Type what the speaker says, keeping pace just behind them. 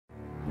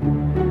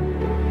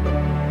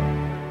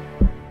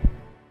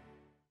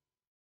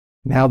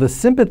Now the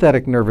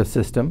sympathetic nervous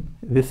system,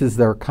 this is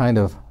their kind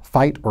of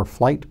fight or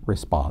flight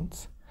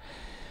response.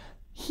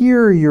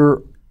 Here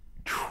you're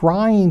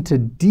trying to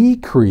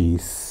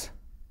decrease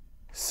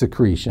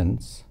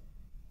secretions,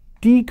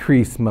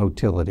 decrease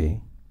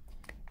motility,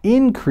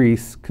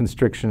 increase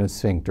constriction of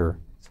sphincter,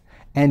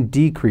 and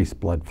decrease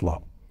blood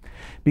flow.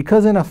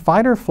 Because in a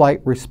fight or flight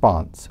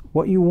response,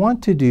 what you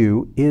want to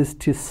do is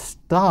to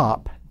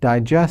stop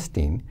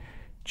digesting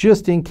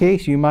just in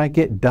case you might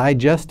get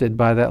digested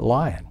by that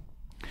lion.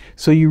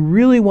 So you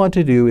really want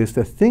to do is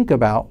to think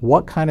about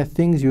what kind of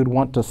things you would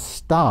want to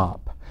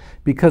stop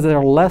because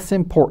they're less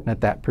important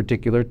at that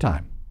particular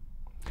time.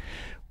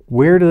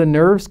 Where do the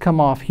nerves come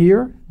off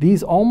here?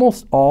 These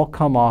almost all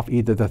come off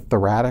either the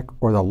thoracic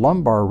or the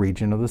lumbar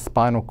region of the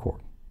spinal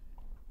cord.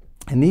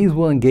 And these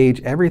will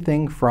engage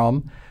everything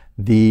from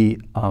the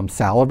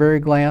salivary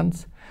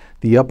glands,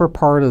 the upper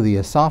part of the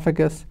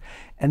esophagus,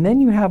 and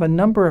then you have a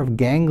number of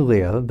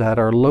ganglia that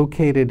are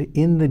located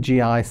in the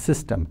GI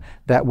system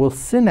that will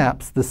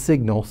synapse the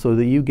signal so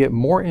that you get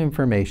more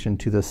information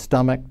to the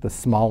stomach, the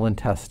small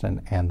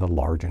intestine, and the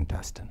large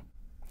intestine.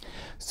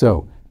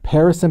 So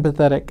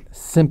parasympathetic,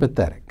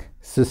 sympathetic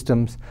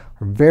systems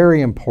are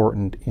very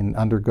important in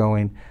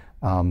undergoing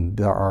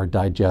our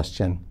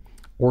digestion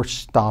or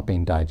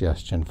stopping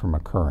digestion from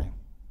occurring.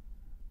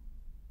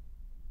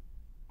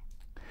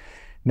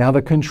 Now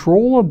the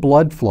control of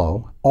blood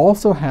flow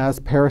also has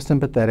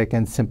parasympathetic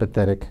and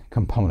sympathetic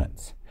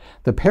components.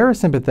 The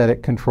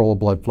parasympathetic control of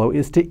blood flow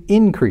is to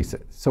increase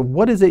it. So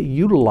what does it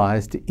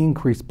utilize to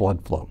increase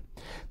blood flow?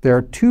 There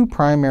are two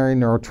primary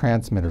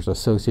neurotransmitters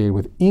associated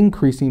with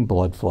increasing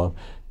blood flow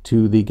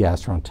to the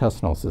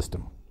gastrointestinal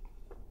system.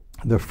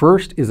 The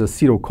first is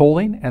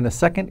acetylcholine and the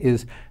second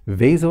is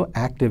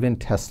vasoactive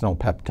intestinal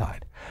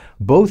peptide.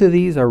 Both of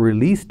these are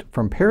released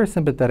from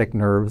parasympathetic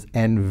nerves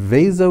and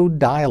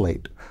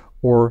vasodilate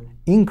or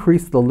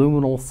increase the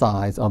luminal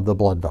size of the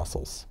blood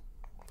vessels.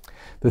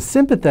 The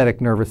sympathetic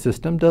nervous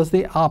system does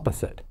the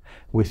opposite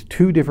with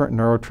two different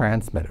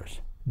neurotransmitters.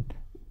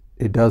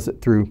 It does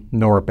it through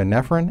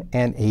norepinephrine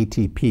and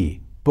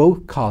ATP,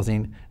 both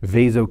causing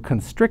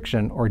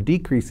vasoconstriction or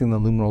decreasing the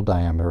luminal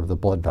diameter of the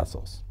blood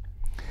vessels.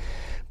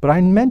 But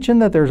I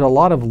mentioned that there's a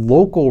lot of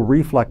local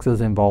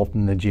reflexes involved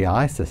in the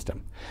GI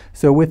system.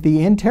 So with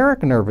the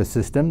enteric nervous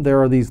system,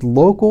 there are these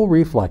local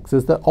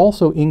reflexes that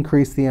also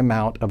increase the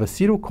amount of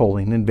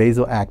acetylcholine and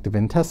vasoactive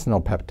intestinal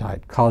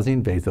peptide,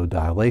 causing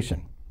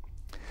vasodilation.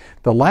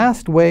 The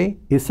last way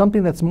is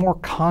something that's more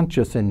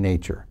conscious in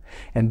nature.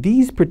 And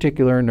these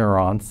particular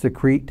neurons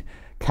secrete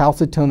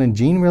calcitonin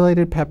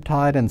gene-related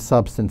peptide and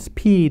substance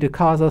P to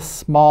cause a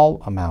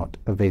small amount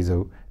of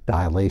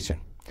vasodilation.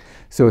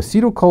 So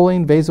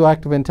acetylcholine,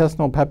 vasoactive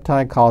intestinal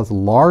peptide cause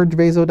large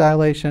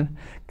vasodilation,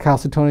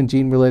 calcitonin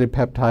gene-related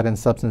peptide and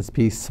substance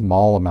P,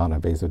 small amount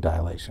of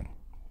vasodilation.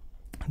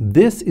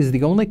 This is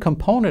the only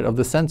component of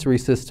the sensory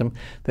system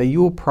that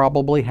you will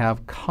probably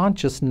have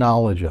conscious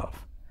knowledge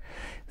of.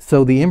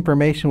 So the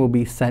information will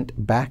be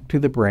sent back to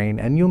the brain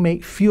and you may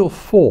feel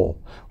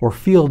full or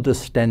feel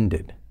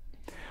distended.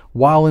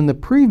 While in the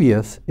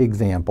previous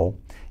example,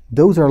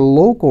 those are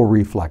local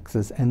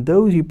reflexes, and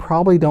those you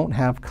probably don't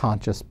have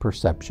conscious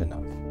perception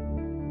of.